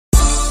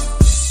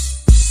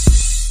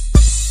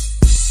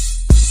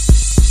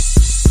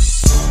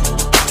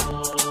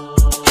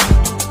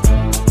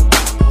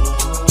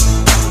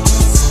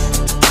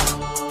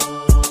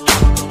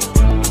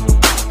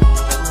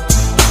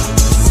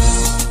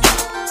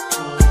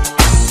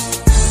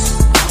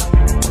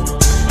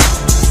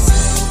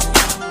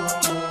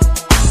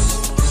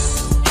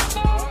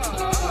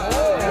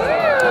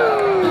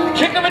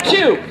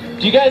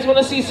You guys want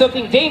to see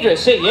something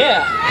dangerous? Say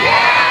yeah.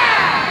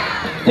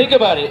 Yeah! Think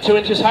about it. 2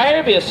 inches higher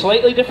would be a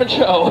slightly different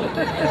show.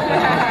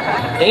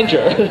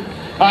 Danger.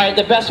 All right,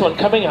 the best one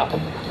coming up.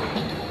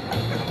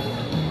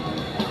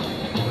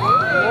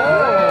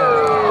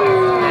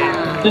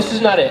 This is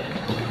not it.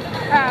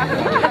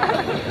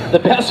 The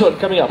best one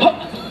coming up.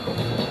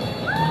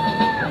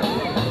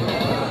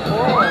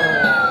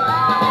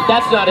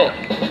 That's not it.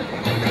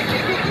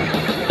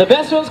 The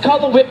best one's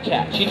called the whip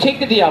catch. You take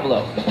the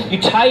Diablo,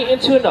 you tie it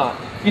into a knot,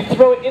 you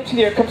throw it into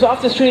the air, it comes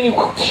off the string, and you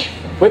whoosh,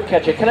 whip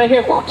catch it. Can I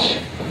hear whoosh?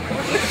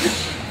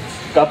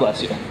 God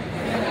bless you.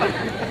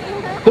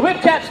 The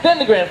whip catch, then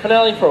the grand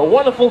finale for a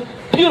wonderful,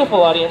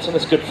 beautiful audience on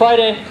this Good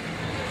Friday.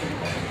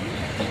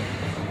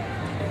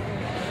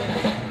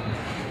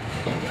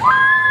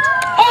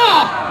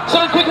 Ah!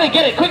 Someone quickly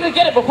get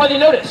it before they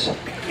notice.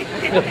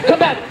 Come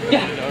back.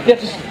 Yeah,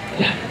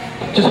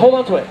 just hold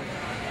on to it.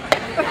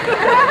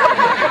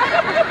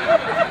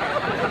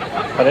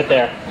 Put it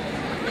there.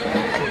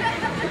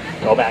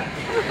 Go back.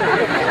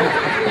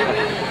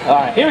 All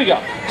right, here we go.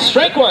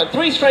 Strike one.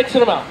 3 strikes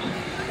in a mouth.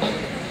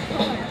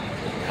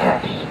 All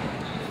right.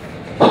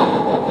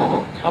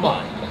 Come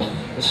on.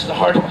 This is the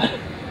hard one.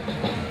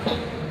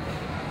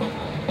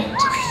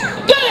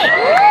 Get it!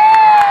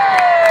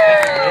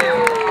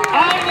 I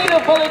need a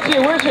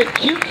volunteer. Where's your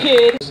cute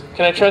kid?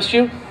 Can I trust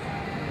you?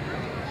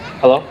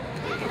 Hello?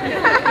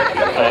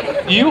 All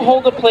right. You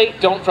hold the plate.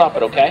 Don't drop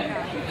it, okay?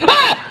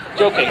 Ah!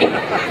 Joking.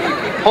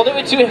 Hold it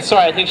with 2 hands.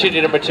 Sorry, I think she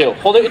did number 2.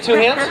 Hold it with 2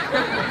 hands.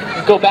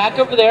 Go back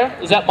over there.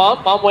 Is that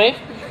Mom? Mom, wave.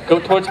 Go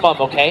towards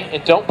Mom, okay?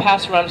 And don't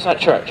pass around. It's not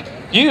church.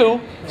 You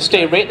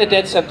stay right in the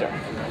dead center.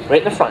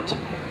 Right in the front.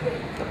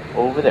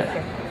 Over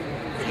there.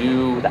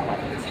 You that way.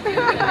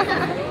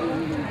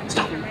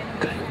 Stop.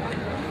 Good.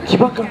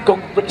 Keep on. Go.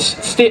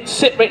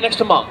 Sit right next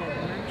to Mom.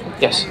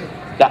 Yes.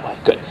 That way.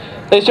 Good.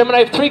 Ladies and gentlemen, I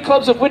have 3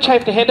 clubs of which I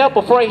have to hand out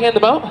before I hand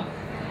them out.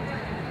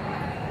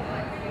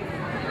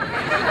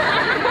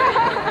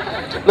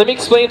 Let me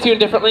explain it to you in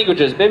different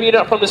languages. Maybe you're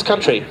not from this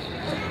country.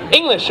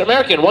 English,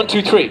 American, 1,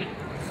 2, 3.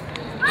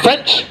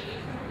 French,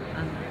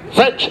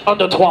 un,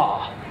 deux,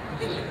 trois.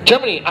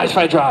 Germany, eyes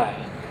wide dry.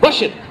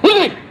 Russian, with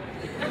me.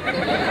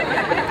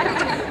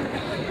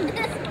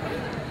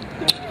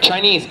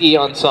 Chinese,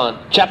 eon son.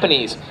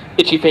 Japanese,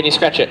 itchy fanny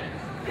scratch it.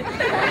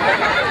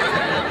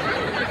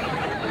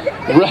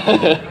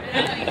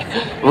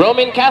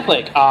 Roman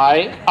Catholic,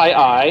 I.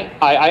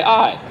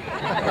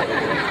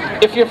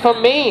 If you're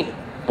from Maine,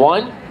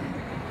 1.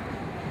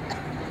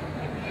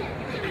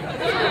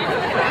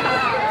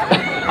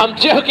 I'm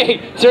joking.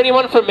 Is there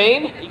anyone from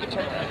Maine? You can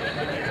turn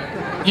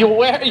around.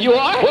 You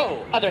are?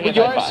 Whoa. Other hand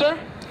you are, sir?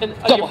 And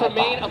are you from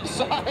Maine? I'm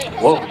sorry.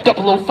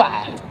 Whoa.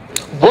 005.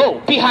 Whoa.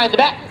 Behind the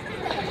back.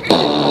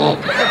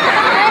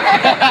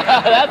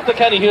 That's the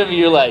kind of humor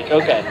you like.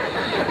 Okay.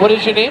 What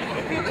is your name?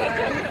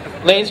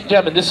 Ladies and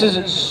gentlemen, this is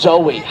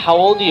Zoe. How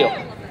old are you?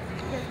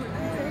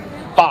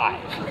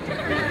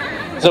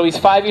 5. Zoe's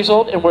 5 years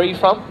old, and where are you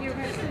from?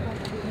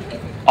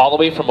 All the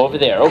way from over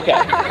there. Okay.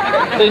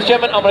 Ladies and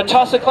gentlemen, I'm going to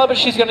toss the club and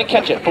she's going to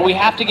catch it, but we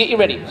have to get you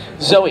ready.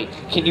 Zoe,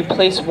 can you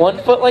place 1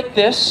 foot like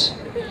this?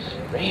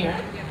 Right here.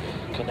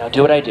 Okay, now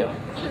do what I do.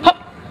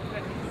 Hop.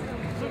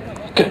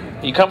 Good.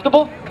 Are you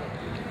comfortable?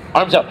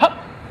 Arms out.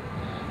 Hop.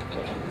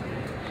 Okay.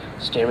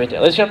 Stay right there.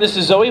 Ladies and gentlemen, this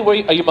is Zoe.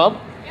 Are you Mom?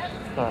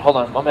 All right, hold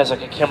on. Mom has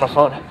like a camera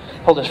phone.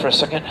 Hold this for a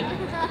second.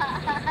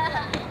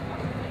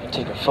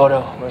 Take a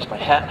photo. Where's my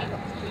hat?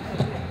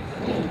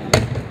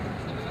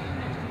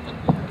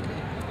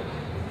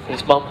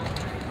 Please, Mom.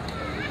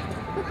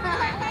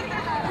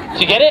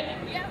 Did you get it?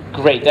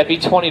 Great. That'd be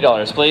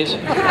 $20, please.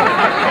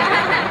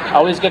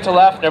 Always get to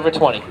laugh, never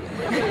 20.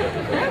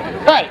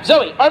 All right,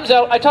 Zoe, arms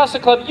out. I toss the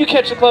club. You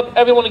catch the club.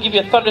 Everyone will give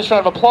you a thunderous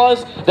round of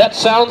applause. That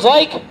sounds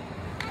like...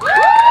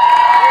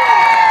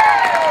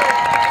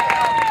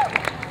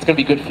 It's going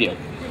to be good for you.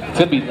 It's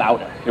going to be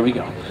louder. Here we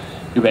go.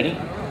 You ready?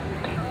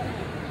 Okay.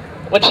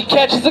 When she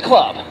catches the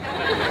club,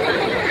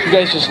 you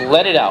guys just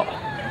let it out.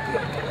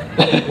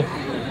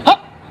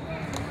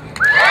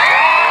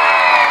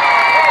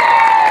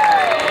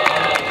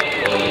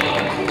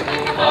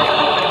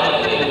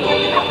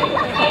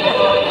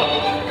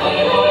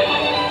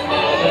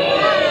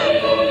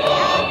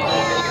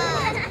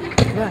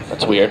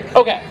 That's weird.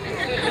 Okay.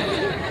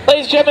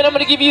 Ladies and gentlemen, I'm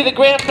going to give you the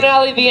grand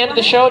finale at the end of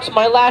the show. It's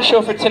my last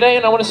show for today,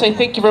 and I want to say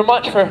thank you very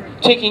much for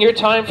taking your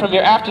time from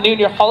your afternoon,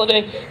 your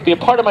holiday, to be a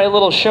part of my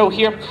little show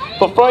here.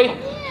 Before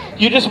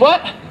you just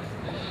what?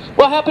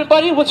 What happened,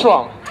 buddy? What's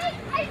wrong?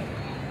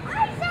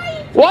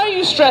 Why are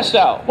you stressed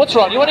out? What's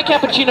wrong? You want a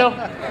cappuccino?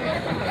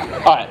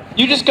 All right.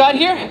 You just got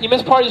here? You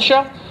missed part of the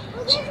show?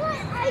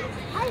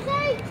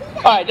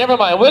 All right, never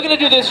mind. We're going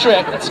to do this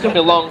trick. It's going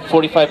to be a long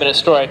 45-minute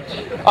story.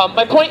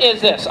 My point is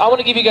this. I want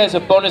to give you guys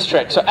a bonus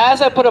trick. So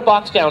as I put a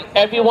box down,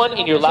 everyone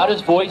in your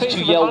loudest voice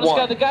to yell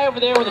 1. The guy over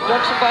there with the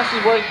dark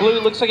sunglasses wearing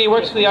blue looks like he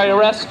works for the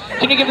IRS.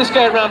 Can you give this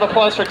guy a round of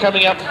applause for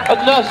coming up? A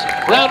nice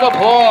round of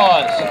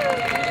applause.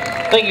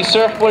 Thank you,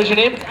 sir. What is your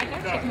name?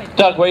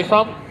 Doug. Where are you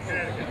from?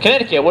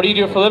 Connecticut. What do you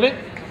do for a living?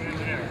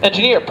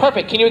 Engineer.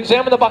 Perfect. Can you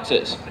examine the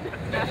boxes?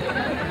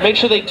 Make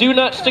sure they do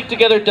not stick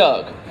together.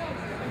 Doug,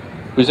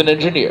 who's an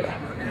engineer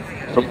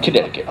from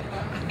Connecticut.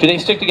 Do they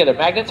stick together?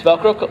 Magnets,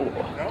 Velcro?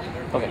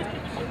 Okay.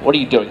 What are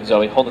you doing,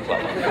 Zoe? Hold it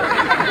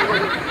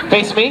level.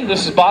 Face me.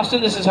 This is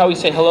Boston. This is how we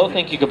say hello,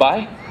 thank you,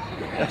 goodbye.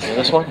 Okay,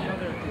 this one.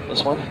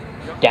 This one.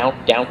 Down,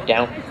 down,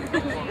 down.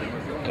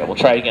 Okay, we'll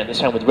try it again. This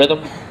time with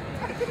rhythm.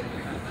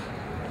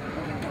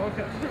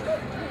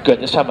 Good.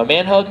 This time a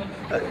man hug.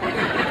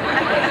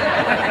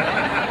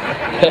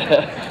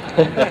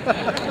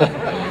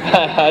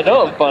 I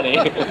know I'm funny.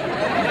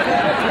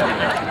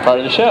 Part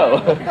of the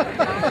show.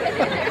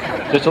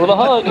 Just a little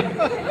hug.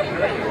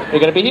 You're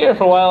going to be here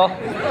for a while.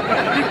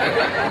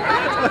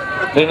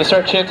 They're going to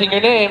start chanting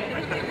your name.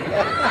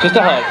 Just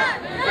a hug.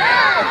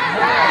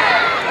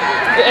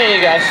 There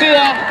you go. See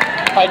that?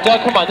 All right,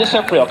 Doug, come on. This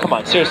time for real. Come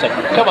on. Seriously.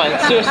 Come on.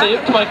 Seriously.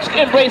 Come on.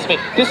 Embrace me.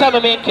 This time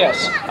a man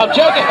kiss. I'm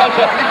joking.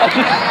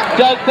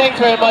 Doug, thanks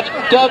very much.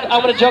 Doug,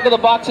 I'm going to juggle the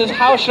boxes.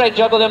 How should I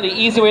juggle them? The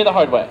easy way or the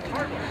hard way?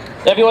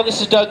 Everyone, this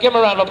is Doug. Give him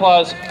a round of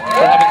applause for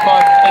having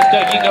fun. Thanks,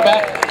 Doug. You can go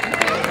back.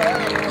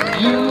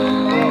 You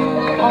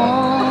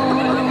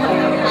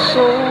are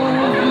so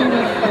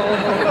beautiful.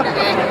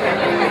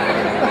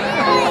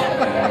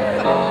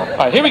 All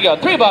right, here we go.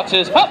 3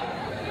 boxes. Hop.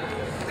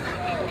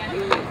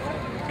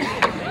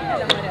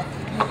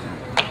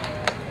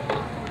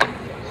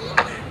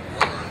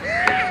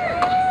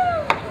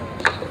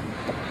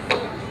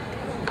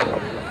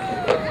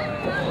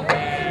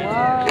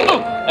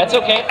 That's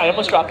okay. I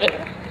almost dropped it.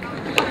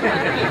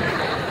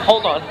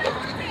 Hold on.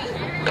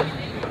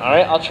 All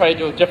right, I'll try to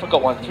do a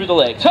difficult one. Through the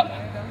legs. Hup.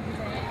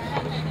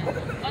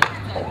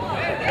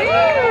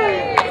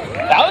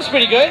 That was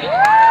pretty good.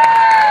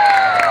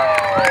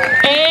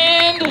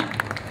 And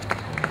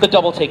the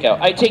double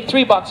takeout. I take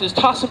 3 boxes,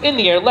 toss them in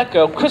the air, let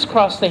go,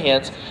 crisscross the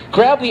hands,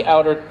 grab the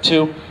outer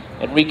 2,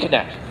 and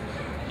reconnect.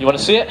 You want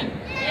to see it?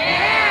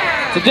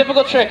 Yeah. It's a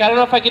difficult trick. I don't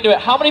know if I can do it.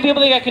 How many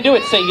people think I can do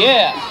it? Say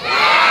yeah.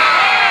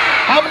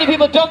 How many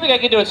people don't think I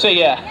can do it? Say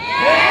yeah.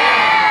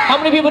 How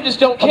many people just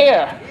don't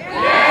care?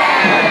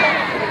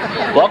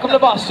 Welcome to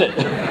Boston.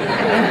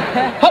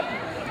 Hup.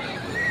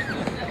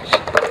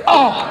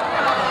 Oh.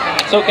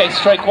 It's okay.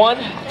 Strike 1.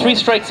 3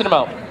 strikes and I'm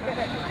out.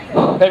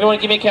 Everyone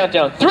give me a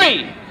countdown. 3, 2,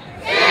 1.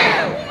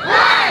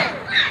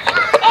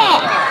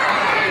 Oh.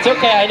 It's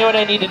okay. I know what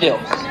I need to do.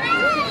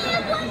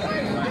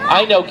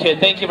 I know, kid.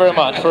 Thank you very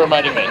much for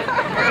reminding me.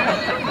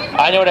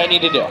 I know what I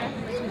need to do.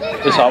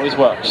 This always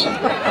works.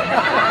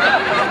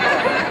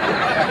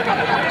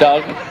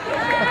 Doug,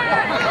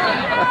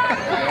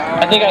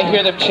 I think I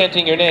hear them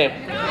chanting your name.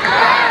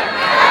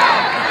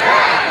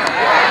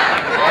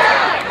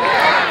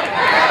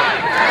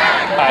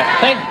 All right,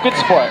 thanks. Good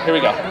sport. Here we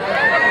go.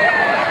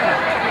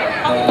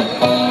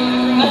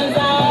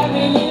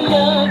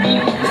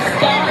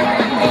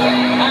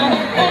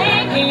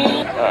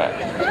 All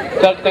right,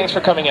 Doug, thanks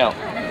for coming out.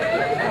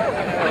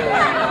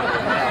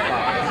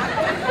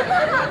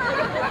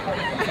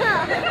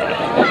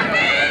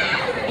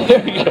 Here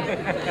we go.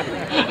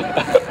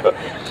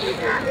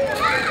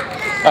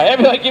 All right,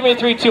 everybody give me a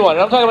 3, 2, 1.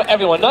 And I'm talking about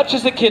everyone, not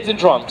just the kids and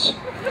drums.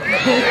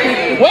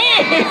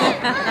 Wait!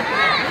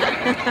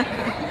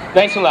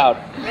 Nice and loud.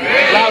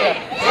 Louder.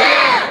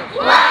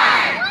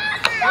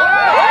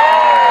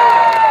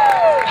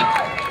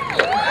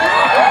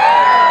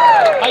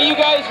 Are you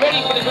guys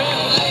ready for the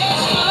grand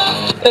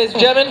finale? Ladies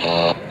and gentlemen,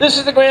 this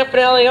is the grand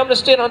finale. I'm going to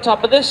stand on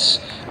top of this.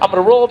 I'm going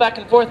to roll back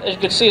and forth. As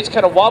you can see, it's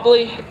kind of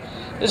wobbly.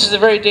 This is a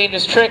very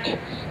dangerous trick.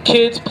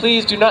 Kids,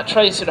 please do not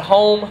try this at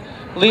home.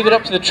 Leave it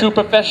up to the true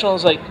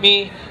professionals like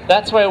me.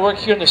 That's why I work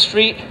here in the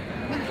street.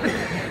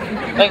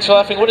 Thanks for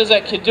laughing. What is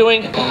that kid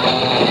doing?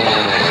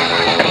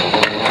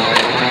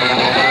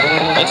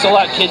 Thanks a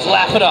lot, kids.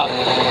 Laugh it up.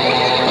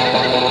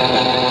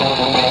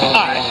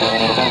 All right.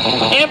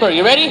 Amber,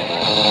 you ready?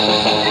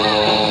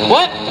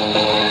 What?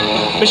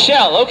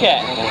 Michelle, okay.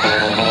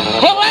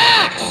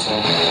 Relax!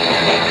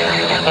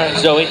 All right,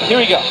 Zoe, here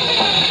we go.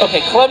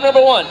 Okay, club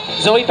number 1.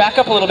 Zoe, back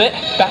up a little bit.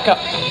 Back up.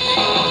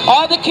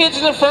 All the kids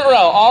in the front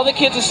row. All the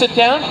kids to sit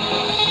down.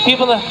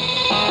 People in the...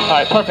 All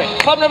right,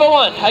 perfect. Club number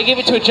 1. I give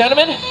it to a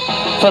gentleman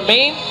from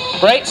Maine.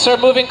 Right, sir,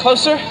 moving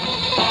closer.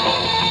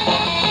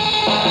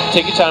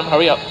 Take your time.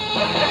 Hurry up.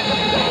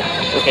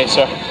 Okay,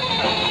 sir.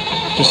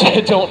 Just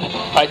don't...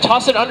 All right,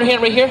 toss it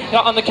underhand right here.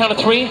 On the count of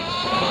 3,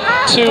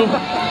 2,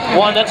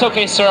 1. That's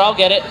okay, sir. I'll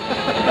get it.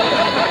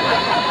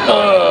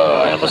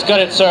 I almost got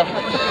it, sir.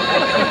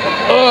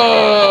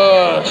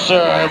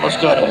 Sir, I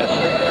almost got it.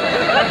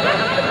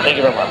 Thank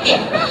you very much.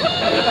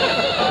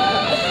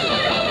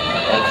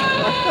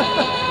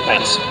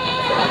 Thanks.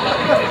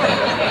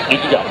 You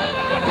can go.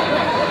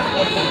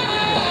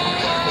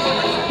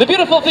 The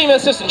beautiful female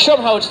assistant, show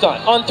them how it's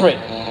done. On 3.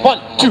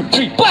 1, 2,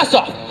 3, blast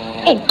off!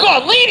 Oh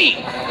God,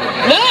 lady!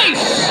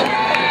 Nice!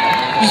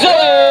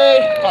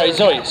 Zoe! Alright,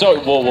 Zoe.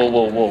 Whoa.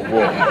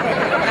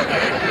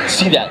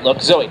 See that,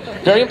 look, Zoe.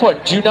 Very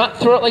important. Do not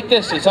throw it like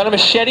this. It's not a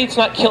machete, it's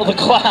not kill the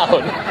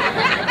clown.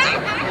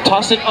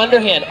 Toss it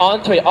underhand,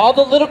 on 3. All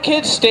the little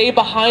kids stay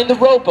behind the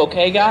rope,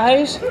 okay,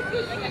 guys?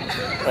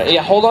 Right,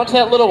 yeah, hold on to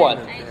that little one.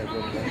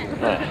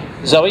 Right.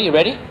 Zoe, you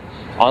ready?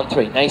 On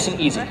 3, nice and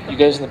easy. You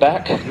guys in the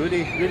back?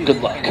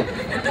 Good luck.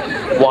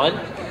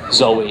 1,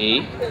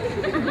 Zoe.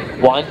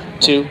 1,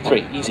 2,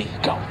 3, easy,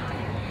 go.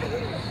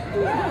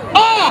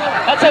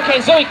 Ah! That's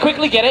okay, Zoe,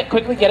 quickly get it,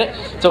 quickly get it.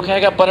 It's okay, I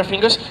got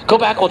butterfingers. Go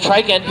back, we'll try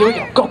again. Here we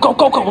go. Go, go,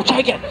 go, go, we'll try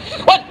again.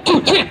 1,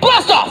 2, 3,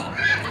 blast off!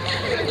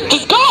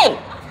 Just go!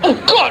 Oh,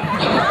 God!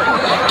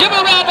 Give her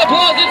a round of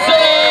applause, it's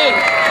Zoe!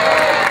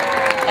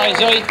 Alright,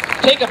 Zoe,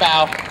 take a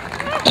bow.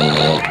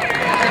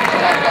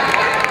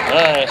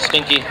 Alright,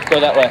 Stinky, go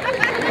that way.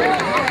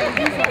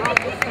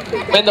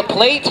 And the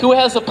plate, who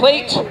has the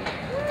plate?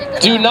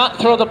 Do not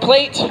throw the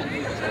plate.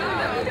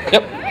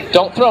 Yep,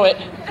 don't throw it.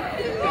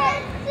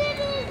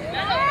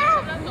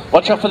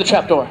 Watch out for the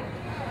trap door.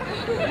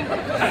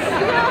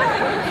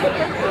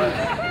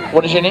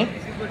 What is your name?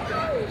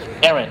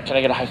 Aaron, can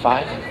I get a high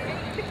five?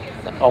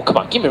 Oh, come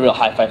on, give me a real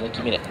high five. Like,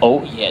 give me an,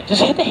 oh, yeah,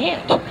 just hit the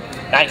hand.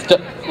 Nice,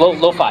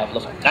 low five,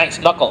 low five. Nice,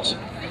 knuckles.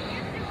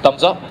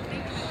 Thumbs up.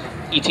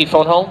 ET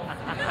phone home.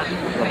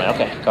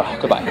 Okay, go,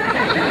 goodbye.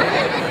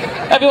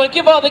 Everyone,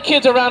 give all the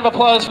kids a round of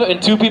applause,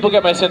 and 2 people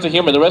get my sense of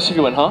humor. The rest of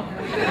you went, huh?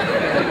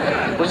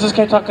 What is this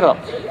guy talking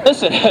about?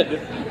 Listen,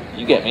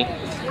 you get me.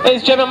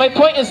 Ladies and gentlemen, my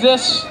point is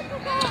this.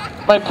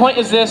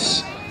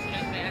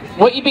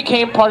 What you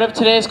became part of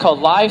today is called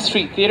live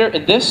street theater,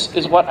 and this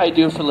is what I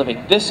do for a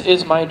living. This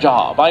is my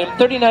job. I am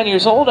 39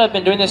 years old. I've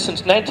been doing this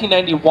since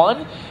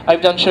 1991.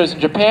 I've done shows in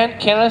Japan,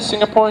 Canada,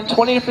 Singapore, and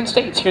 20 different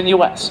states here in the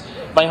U.S.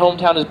 My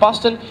hometown is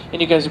Boston,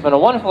 and you guys have been a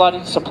wonderful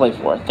audience to play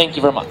for. Thank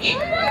you very much.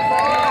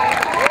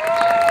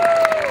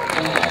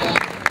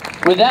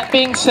 With that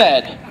being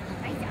said,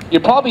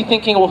 you're probably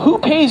thinking, well, who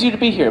pays you to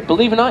be here?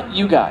 Believe it or not,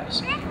 you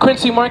guys.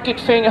 Quincy Market,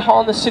 Faneuil Hall,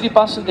 and the City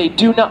Boston, they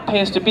do not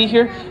pay us to be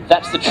here.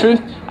 That's the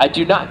truth. I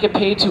do not get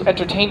paid to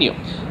entertain you.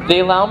 They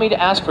allow me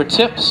to ask for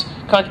tips,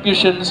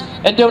 contributions,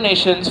 and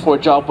donations for a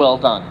job well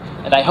done.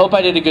 And I hope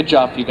I did a good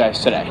job for you guys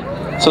today.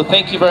 So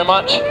thank you very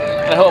much,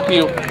 and I hope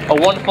you a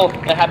wonderful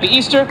and happy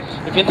Easter.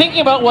 If you're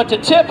thinking about what to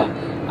tip,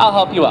 I'll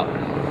help you out.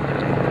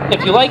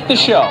 If you like the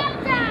show,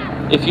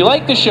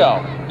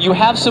 you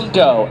have some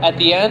dough. At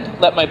the end,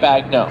 let my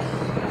bag know.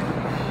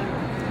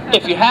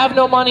 If you have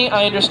no money,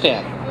 I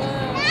understand.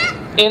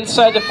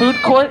 Inside the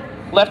food court,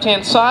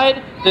 left-hand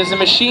side, there's a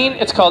machine.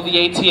 It's called the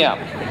ATM.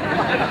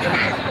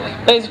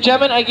 Ladies and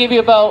gentlemen, I gave you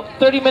about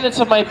 30 minutes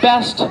of my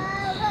best.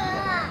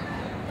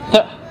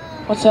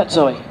 What's that,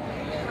 Zoe?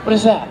 What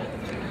is that?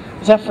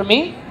 Is that for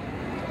me?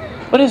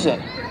 What is it?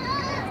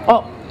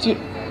 Oh,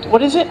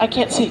 what is it? I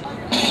can't see.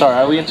 Sorry,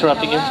 are we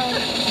interrupting you?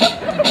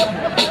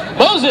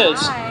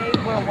 Moses! Hi,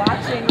 we're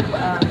watching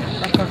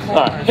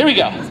all right, here we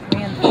go.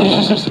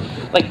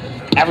 Like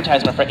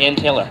advertisement for Ann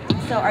Taylor.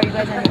 So are you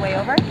guys on your way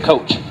over?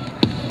 Coach. All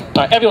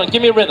right, everyone,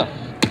 give me a rhythm.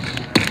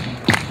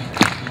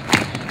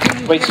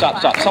 Wait,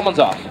 stop. Someone's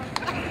off.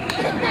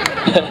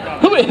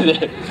 Who is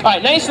it? All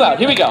right, nice loud.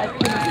 Here we go.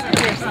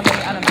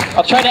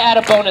 I'll try to add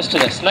a bonus to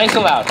this. Nice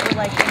and loud. We're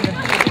like in the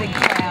big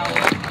crowd.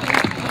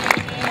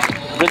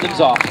 Rhythm's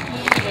off.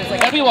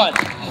 Everyone,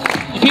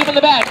 you people in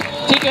the back,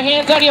 take your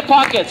hands out of your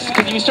pockets,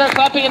 because if you start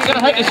clapping, it's going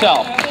to hurt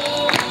yourself. You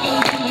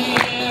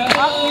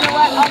know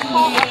what? I'll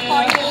call you. Okay,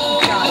 bye.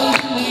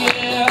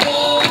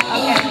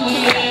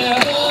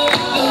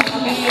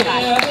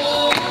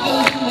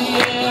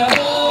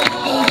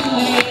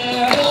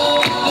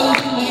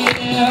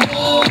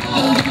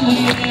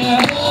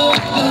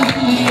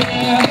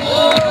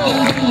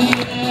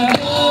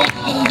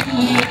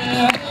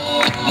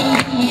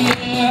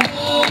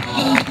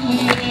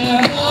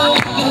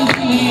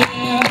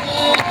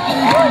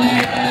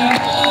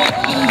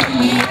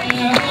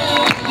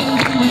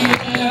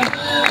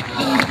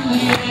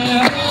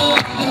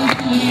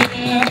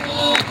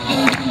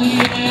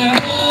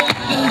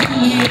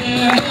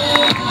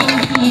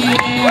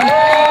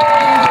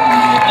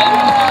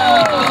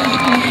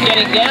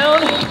 Getting down.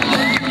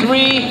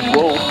 3,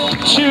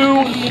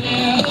 2,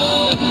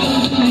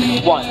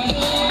 1.